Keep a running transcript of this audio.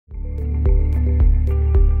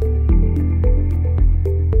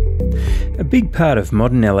big part of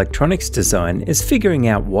modern electronics design is figuring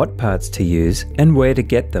out what parts to use and where to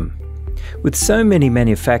get them. With so many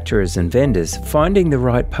manufacturers and vendors, finding the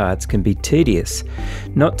right parts can be tedious,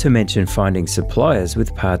 not to mention finding suppliers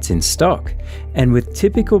with parts in stock. And with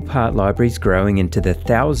typical part libraries growing into the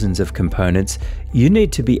thousands of components, you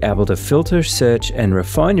need to be able to filter, search, and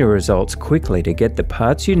refine your results quickly to get the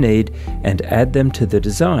parts you need and add them to the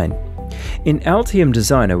design. In Altium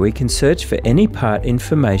Designer, we can search for any part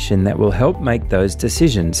information that will help make those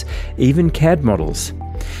decisions, even CAD models.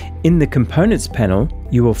 In the Components panel,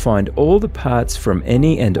 you will find all the parts from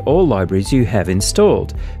any and all libraries you have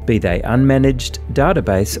installed, be they unmanaged,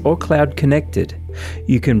 database, or cloud connected.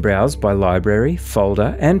 You can browse by library,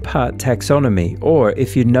 folder, and part taxonomy, or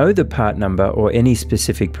if you know the part number or any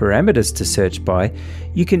specific parameters to search by,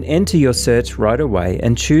 you can enter your search right away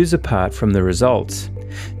and choose a part from the results.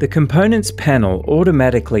 The Components panel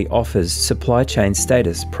automatically offers supply chain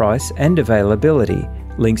status, price, and availability,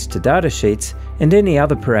 links to datasheets, and any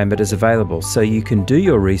other parameters available so you can do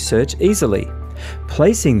your research easily.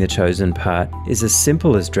 Placing the chosen part is as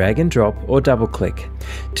simple as drag and drop or double click.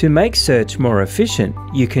 To make search more efficient,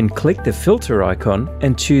 you can click the filter icon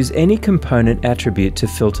and choose any component attribute to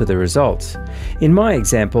filter the results. In my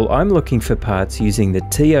example, I'm looking for parts using the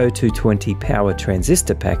TO220 power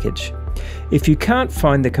transistor package. If you can't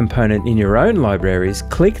find the component in your own libraries,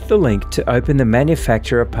 click the link to open the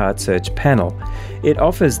Manufacturer Part Search panel. It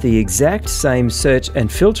offers the exact same search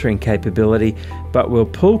and filtering capability, but will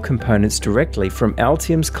pull components directly from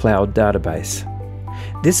Altium's cloud database.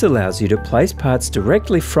 This allows you to place parts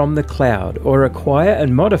directly from the cloud or acquire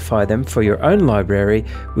and modify them for your own library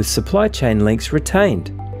with supply chain links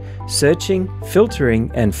retained. Searching,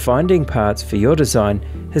 filtering, and finding parts for your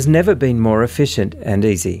design has never been more efficient and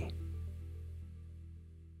easy.